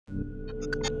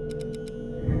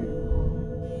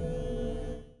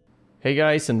Hey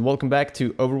guys, and welcome back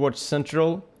to Overwatch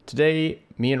Central. Today,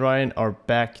 me and Ryan are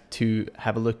back to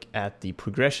have a look at the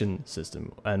progression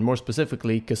system, and more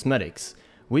specifically, cosmetics.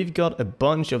 We've got a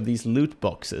bunch of these loot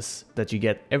boxes that you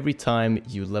get every time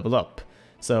you level up.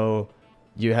 So,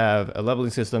 you have a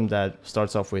leveling system that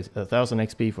starts off with 1000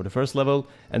 XP for the first level,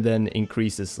 and then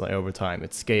increases over time.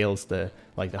 It scales the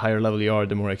higher level you are,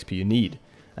 the more XP you need.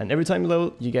 And every time you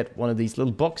level, you get one of these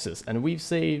little boxes, and we've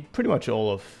saved pretty much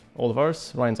all of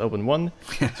ours. Ryan's opened one,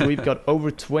 so we've got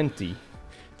over 20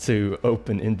 to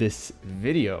open in this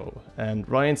video. And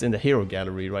Ryan's in the hero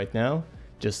gallery right now,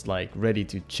 just like ready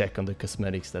to check on the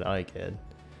cosmetics that I get.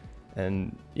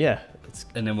 And yeah,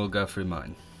 and then we'll go through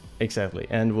mine. Exactly,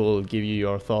 and we'll give you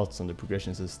your thoughts on the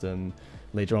progression system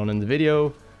later on in the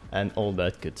video and all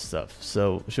that good stuff.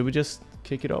 So should we just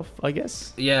kick it off, I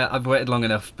guess? Yeah, I've waited long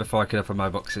enough before I could open my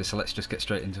boxes, so let's just get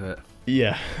straight into it.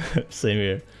 Yeah, same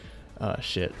here. Ah,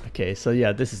 shit. Okay, so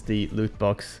yeah, this is the loot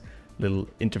box little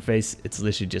interface. It's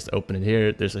literally just open it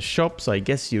here. There's a shop, so I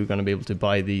guess you're gonna be able to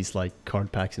buy these like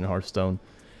card packs in Hearthstone.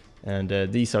 And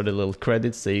these are the little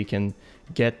credits that you can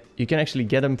get. You can actually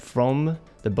get them from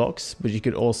the box, but you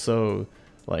could also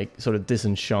like sort of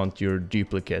disenchant your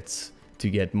duplicates to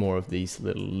get more of these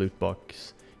little loot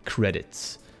box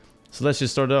credits. So let's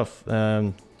just start off.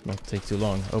 Not take too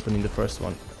long. Opening the first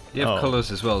one. You have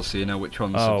colours as well, so you know which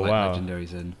ones have like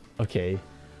legendaries in. Okay,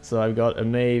 so I've got a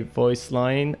May voice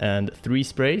line and 3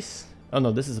 sprays. Oh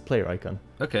no, this is a player icon.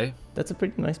 Okay. That's a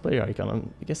pretty nice player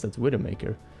icon. I guess that's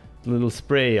Widowmaker. The little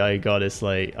spray I got is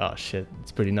like, oh shit,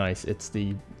 it's pretty nice.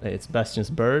 It's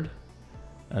Bastion's bird,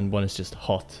 and one is just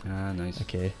hot. Ah, nice.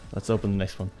 Okay, let's open the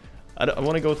next one. I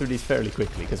want to go through these fairly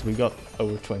quickly because we got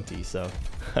over 20, so.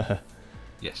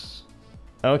 Yes.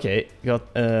 Okay,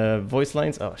 got voice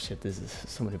lines. Oh shit, this is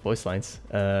so many voice lines.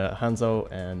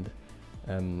 Hanzo and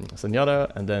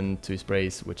Zenyatta, and then 2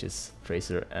 sprays, which is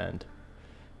Tracer and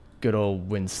good old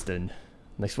Winston.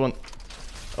 Next one.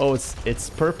 Oh, it's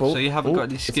purple. So you haven't got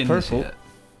any skins yet?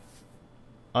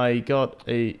 I got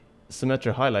a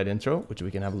Symmetra highlight intro, which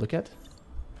we can have a look at.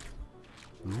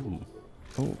 Ooh.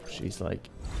 Oh, she's like...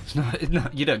 It's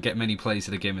not, you don't get many plays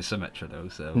of the game of Symmetra though,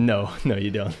 so... No,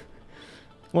 you don't.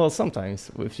 Well,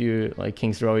 sometimes, if you, like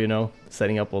King's Row, you know,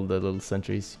 setting up all the little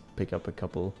sentries, pick up a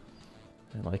couple,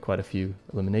 like quite a few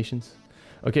eliminations.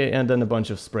 Okay, and then a bunch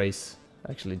of sprays.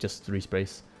 Actually, just 3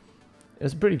 sprays.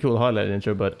 It's a pretty cool highlight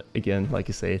intro, but again, like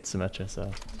you say, it's Symmetra,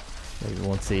 so maybe you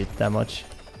won't see it that much.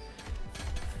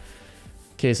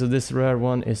 Okay, so this rare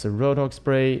one is a Roadhog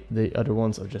spray. The other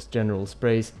ones are just general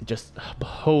sprays. Just a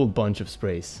whole bunch of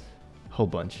sprays. Whole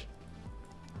bunch.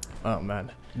 Oh,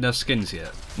 man. No skins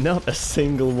yet? Not a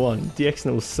single one.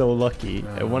 DXN was so lucky.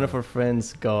 One of our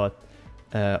friends got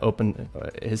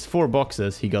his 4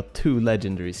 boxes. He got 2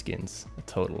 legendary skins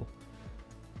total,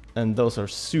 and those are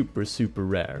super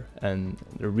rare, and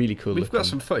they're really cool. We've got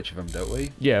some footage of them, don't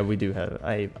we? Yeah, we do have.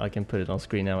 I can put it on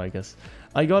screen now, I guess.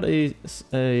 I got a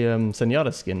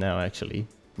Zenyatta skin now, actually,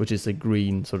 which is a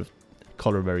green sort of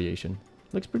color variation.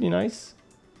 Looks pretty nice.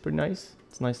 Pretty nice.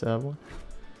 It's nice to have one.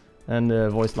 And a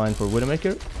voice line for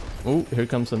Widowmaker. Oh, here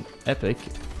comes an epic,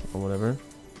 or whatever.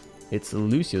 It's a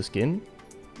Lucio skin,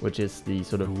 which is the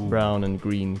sort of brown and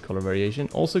green color variation.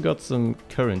 Also got some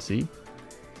currency,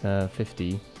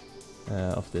 50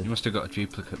 of this. You must have got a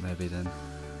duplicate maybe then.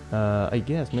 I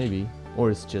guess, maybe.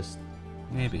 Or it's just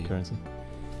maybe currency.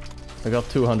 I got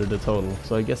 200 a total,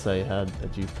 so I guess I had a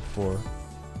dupe before.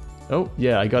 Oh,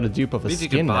 yeah, I got a dupe of a skin now.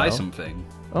 You could buy something.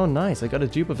 Oh, nice. I got a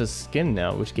dupe of a skin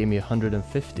now, which gave me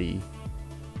 150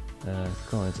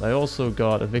 coins. I also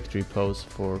got a victory pose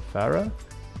for Pharah,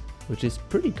 which is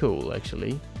pretty cool,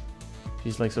 actually.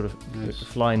 She's like sort of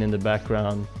flying in the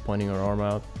background, pointing her arm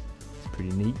out. It's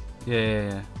pretty neat.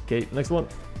 Yeah. Okay, next one.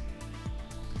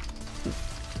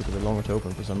 Took a bit longer to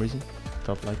open for some reason.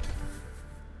 Felt like.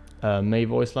 May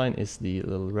voice line is the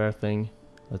little rare thing.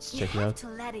 Let's check it out. You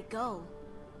have to let it go.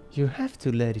 You have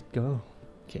to let it go.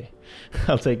 Okay,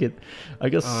 I'll take it. I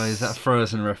guess. Oh, is that a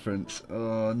Frozen reference?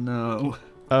 Oh no.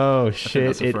 Oh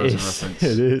shit! It is. Reference.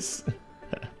 It is.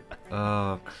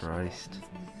 Oh Christ.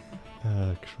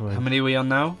 Oh Christ. How many are we on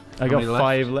now? I got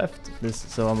 5 left.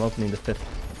 So I'm opening the 5th,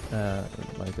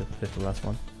 like the 5th to last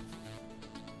one.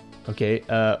 Okay,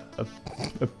 a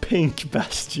pink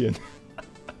Bastion.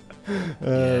 Looks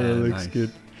nice.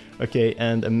 good. Okay,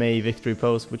 and a May victory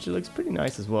pose, which looks pretty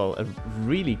nice as well. A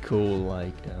really cool,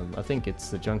 like, I think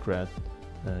it's the Junkrat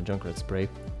spray.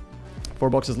 4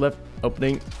 boxes left,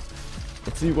 opening.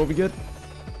 Let's see what we get.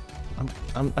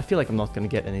 I feel like I'm not gonna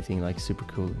get anything like super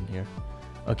cool in here.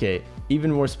 Okay,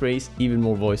 even more sprays, even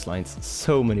more voice lines.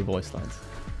 So many voice lines.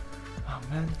 Oh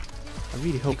man. I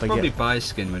really hope You can probably buy a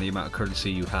skin with the amount of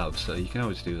currency you have, so you can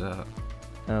always do that.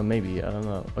 Maybe, I don't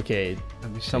know. Okay.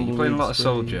 Let me see. You're playing a lot of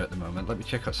Soldier at the moment. Let me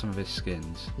check out some of his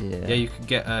skins. Yeah. Yeah, you can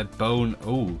get a bone.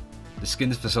 Oh, the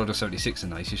skins for Soldier 76 are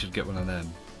nice. You should get one of them.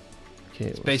 Okay.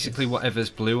 It's basically whatever's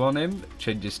blue on him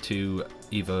changes to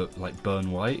either like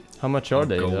bone white. How much are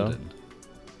they golden. though?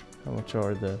 How much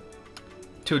are the?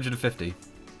 250.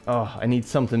 Oh, I need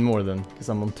something more then, because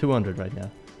I'm on 200 right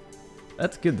now.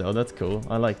 That's good though. That's cool.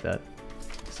 I like that.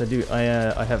 So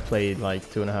I have played like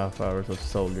 2.5 hours of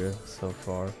Soldier so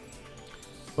far.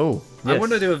 Oh, yes. I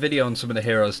want to do a video on some of the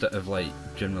heroes that have like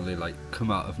generally like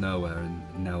come out of nowhere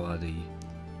and now are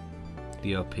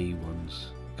the OP ones.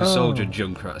 Because Soldier and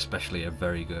Junkrat especially are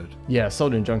very good. Yeah,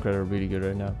 Soldier and Junkrat are really good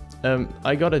right now.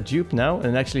 I got a dupe now,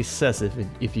 and it actually says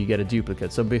if you get a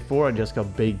duplicate. So before I just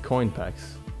got big coin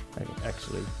packs,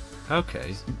 actually.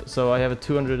 Okay. So I have a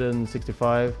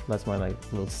 265. That's my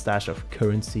like little stash of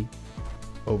currency.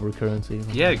 Over currency.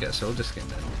 Yeah, get a Soldier skin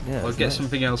then. Yeah. Or get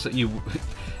something else that you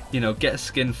know, get a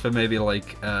skin for maybe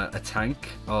like a tank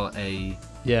or a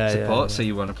support, so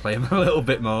you want to play him a little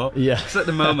bit more. Yeah. Because at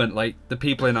the moment, like the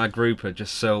people in our group are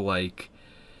just so like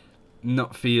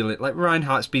not feeling like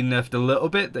Reinhardt's been nerfed a little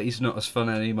bit that he's not as fun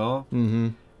anymore. Mm-hmm.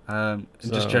 And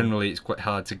just generally, it's quite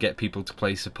hard to get people to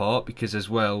play support because as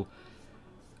well,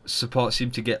 support seem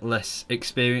to get less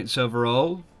experience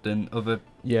overall than other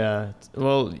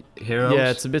well heroes.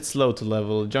 Yeah, it's a bit slow to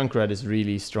level. Junkrat is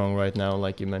really strong right now,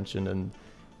 like you mentioned, and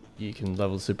you can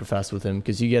level super fast with him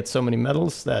because you get so many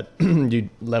medals that you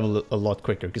level a lot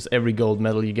quicker, because every gold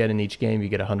medal you get in each game you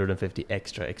get 150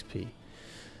 extra XP.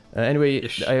 Anyway,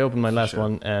 I opened my last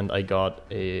one and I got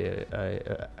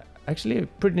actually a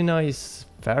pretty nice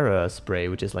Pharah spray,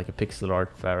 which is like a pixel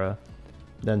art Pharah.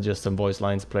 Then just some voice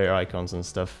lines, player icons and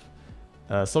stuff.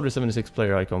 Soldier 76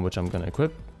 player icon, which I'm gonna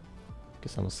equip,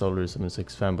 because I'm a Soldier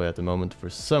 76 fanboy at the moment for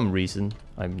some reason.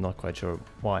 I'm not quite sure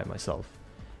why myself.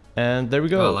 And there we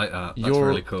go. Oh, I like that. That's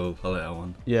really cool. I like that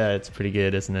one. Yeah, it's pretty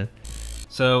good, isn't it?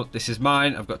 So this is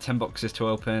mine. I've got 10 boxes to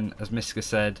open. As Mysca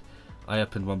said, I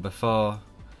opened one before.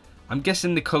 I'm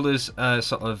guessing the colours are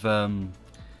sort of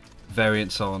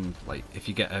variants on, like if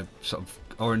you get a sort of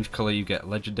orange colour, you get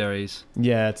legendaries.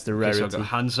 Yeah, it's the rarity. Okay, so I've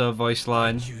got Hanzo voice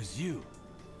line. Choose you,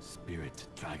 Spirit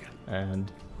Dragon. And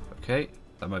okay,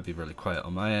 that might be really quiet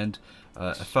on my end.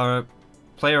 A Pharah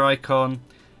player icon,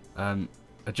 a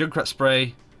Junkrat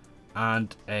spray,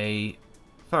 and a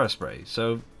Pharah spray.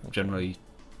 So generally,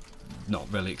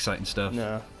 not really exciting stuff.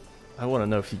 no, I want to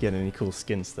know if you get any cool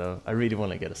skins though. I really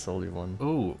want to get a Soldier one.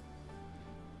 Oh,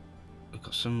 I've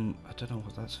got some. I don't know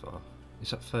what that's for.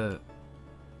 Is that for?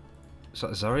 Is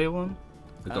that a Zarya one?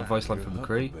 We've got voice line from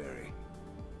McCree.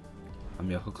 I'm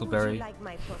your Huckleberry. Would you like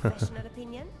my professional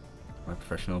opinion? My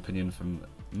professional opinion from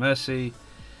Mercy.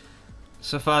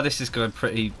 So far, this is going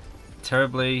pretty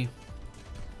terribly.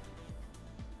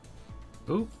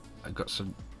 Ooh, I got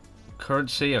some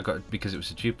currency. I got it because it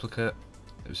was a duplicate.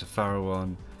 It was a Pharah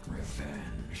one.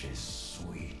 Revenge is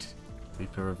sweet.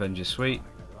 Reaper Revenge is sweet.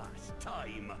 Last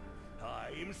time,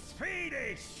 I'm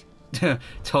Swedish.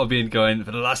 Torbjorn going,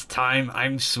 for the last time,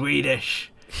 I'm Swedish.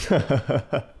 Which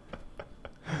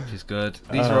is good.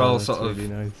 These are all sort of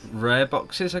nice. rare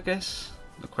boxes, I guess.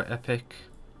 They're quite epic.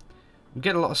 I'm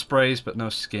getting a lot of sprays, but no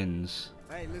skins.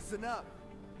 Hey, listen up.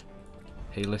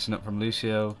 Hey, listen up from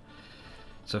Lucio.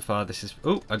 So far, this is...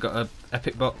 Oh, I got a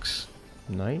epic box.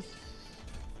 Nice.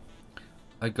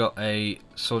 I got a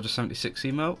Soldier 76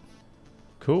 emote.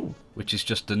 Cool. Which is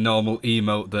just the normal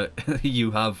emote that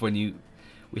you have when you...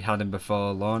 We had him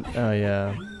before launch. Oh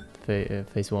yeah,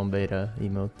 phase 1 beta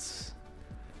emotes.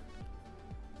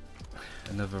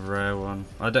 Another rare one.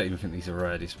 I don't even think these are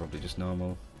rare, these are probably just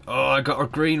normal. Oh, I got a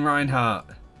green Reinhardt.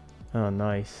 Oh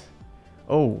nice.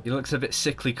 Oh. He looks a bit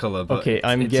sickly colour, but okay,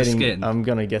 it's a skin. I'm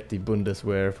gonna get the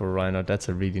Bundeswehr for Reinhardt. That's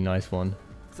a really nice one.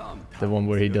 The one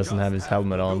where he doesn't have his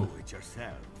helmet on.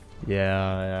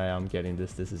 Yeah, I'm getting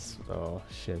this. This is... oh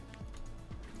shit.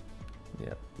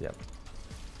 Yep.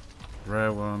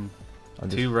 Rare one.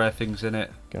 Two rare things in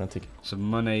it. Gonna take some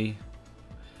money.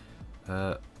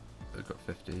 I've got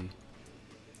 50.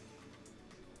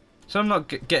 So I'm not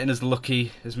getting as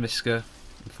lucky as Mysca,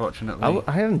 unfortunately.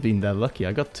 I haven't been that lucky.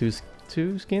 I got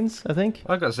two skins, I think.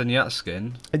 I got Zenyatta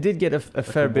skin. I did get a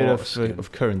fair bit skin.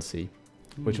 of currency,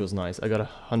 which was nice. I got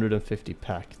 150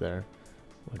 pack there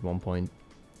at one point.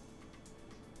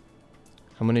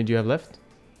 How many do you have left?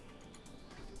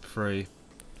 3.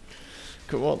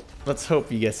 Cool. Well, let's hope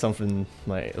you get something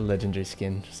like a legendary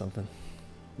skin or something.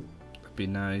 That'd be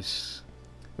nice.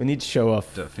 We need to show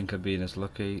off. Don't think I've been as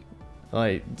lucky.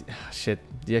 Like, shit,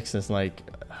 the X's like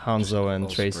Hanzo and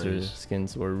Tracer sprays.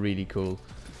 skins were really cool.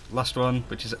 last one,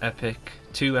 which is epic.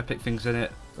 2 epic things in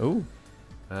it. Oh.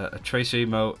 A Tracer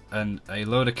emote and a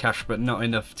load of cash, but not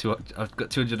enough to... I've got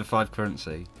 205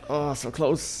 currency. Oh, so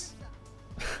close.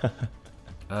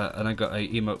 And I got a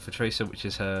emote for Tracer, which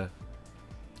is her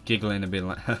giggling and being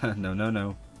like, no, no,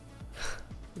 no.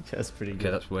 That's pretty good.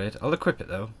 Okay, that's weird. I'll equip it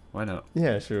though. Why not?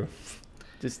 Yeah, sure.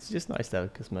 Just nice to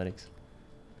have cosmetics.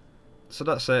 So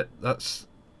that's it. That's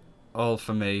all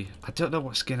for me. I don't know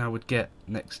what skin I would get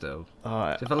next though.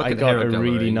 I at got Hero a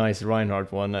really Gallery- nice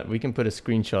Reinhardt one. We can put a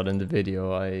screenshot in the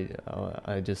video. I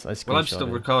screenshot Well, I'm still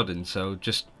it. recording, so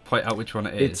just point out which one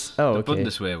it is. It's the okay.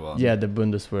 Bundeswehr one. Yeah, the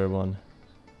Bundeswehr one.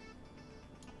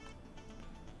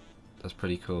 That's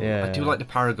pretty cool. Yeah. I do like the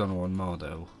Paragon one more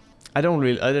though. I didn't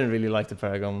really like the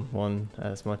Paragon one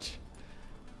as much,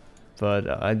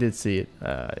 but I did see it.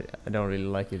 I don't really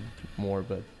like it more,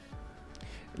 but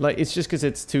like it's just because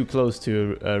it's too close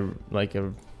to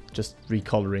just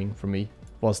recoloring for me.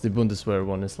 Whilst the Bundeswehr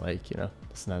one is like, you know,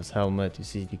 doesn't have his helmet. You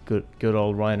see the good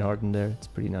old Reinhardt in there. It's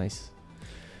pretty nice.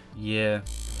 Yeah.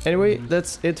 Anyway,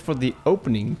 that's it for the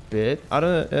opening bit. I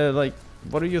don't like.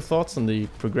 What are your thoughts on the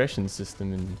progression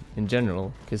system in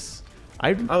general? Because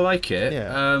I like it.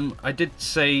 Yeah. I did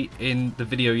say in the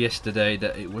video yesterday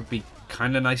that it would be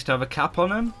kind of nice to have a cap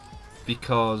on him,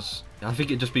 because I think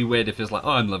it'd just be weird if it's like,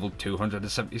 oh, I'm level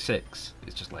 276.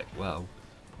 It's just like, well,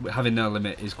 having no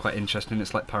limit is quite interesting.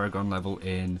 It's like Paragon level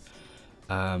in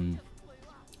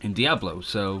Diablo.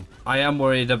 So I am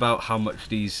worried about how much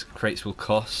these crates will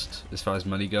cost as far as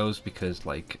money goes, because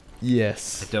like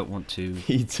yes, I don't want to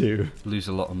me too. lose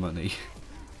a lot of money.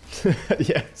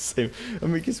 Yeah, same. I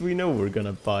mean, because we know we're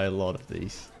gonna buy a lot of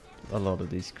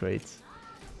these crates.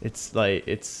 It's like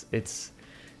it's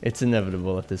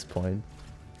inevitable at this point.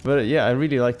 But yeah, I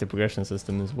really like the progression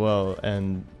system as well,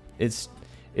 and it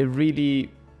really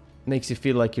makes you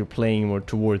feel like you're playing more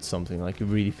towards something. Like you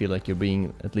really feel like you're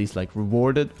being at least like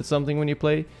rewarded with something when you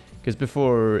play. Because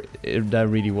before that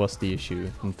really was the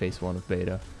issue in phase 1 of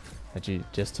beta. That you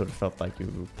just sort of felt like you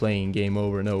were playing game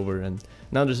over and over, and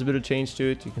now there's a bit of change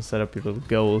to it. You can set up your little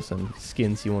goals and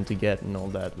skins you want to get and all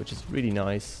that, which is really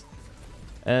nice.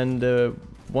 And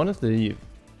one of the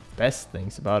best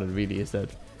things about it really is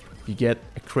that you get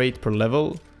a crate per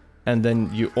level, and then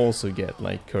you also get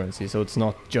like currency. So it's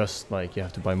not just like you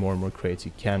have to buy more and more crates.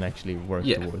 You can actually work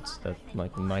towards that,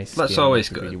 like nice. That's skin always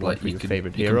that you good. really want Like for you your can,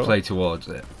 favorite you hero. can play towards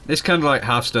it. It's kind of like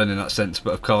Hearthstone in that sense,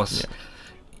 but of course. Yeah.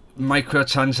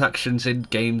 Microtransactions in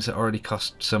games that already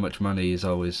cost so much money is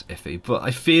always iffy, but I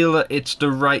feel that it's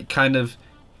the right kind of,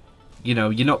 you know,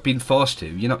 you're not being forced to,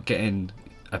 you're not getting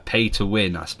a pay to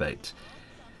win aspect.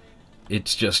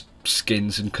 It's just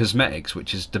skins and cosmetics,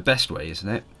 which is the best way, isn't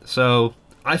it? So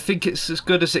I think it's as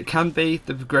good as it can be.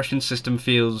 The progression system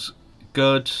feels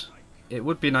good. It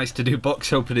would be nice to do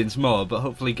box openings more, but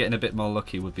hopefully getting a bit more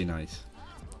lucky would be nice.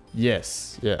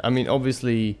 Yes, yeah. I mean,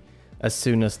 obviously, as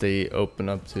soon as they open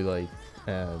up to like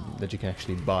that you can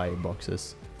actually buy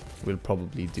boxes, we'll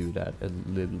probably do that a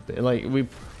little bit. Like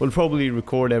we'll probably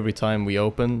record every time we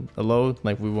open a load.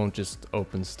 Like we won't just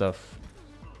open stuff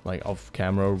like off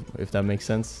camera, if that makes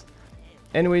sense.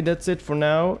 Anyway, that's it for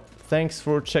now. Thanks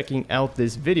for checking out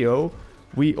this video.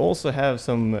 We also have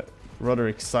some rather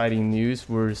exciting news.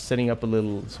 We're setting up a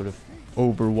little sort of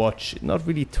Overwatch, not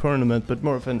really tournament, but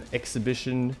more of an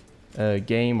exhibition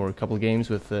game, or a couple games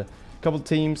with couple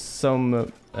teams,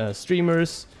 some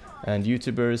streamers and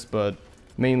YouTubers, but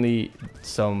mainly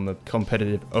some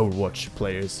competitive Overwatch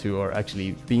players who are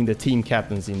actually being the team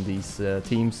captains in these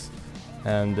teams.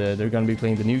 And they're going to be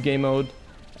playing the new game mode,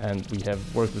 and we have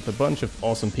worked with a bunch of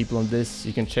awesome people on this.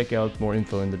 You can check out more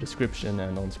info in the description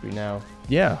and on screen now.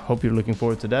 Yeah, hope you're looking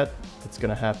forward to that. It's going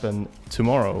to happen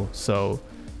tomorrow, so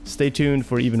stay tuned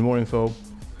for even more info,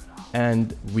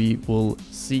 and we will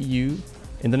see you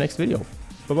in the next video.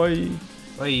 Bye-bye.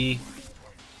 Bye.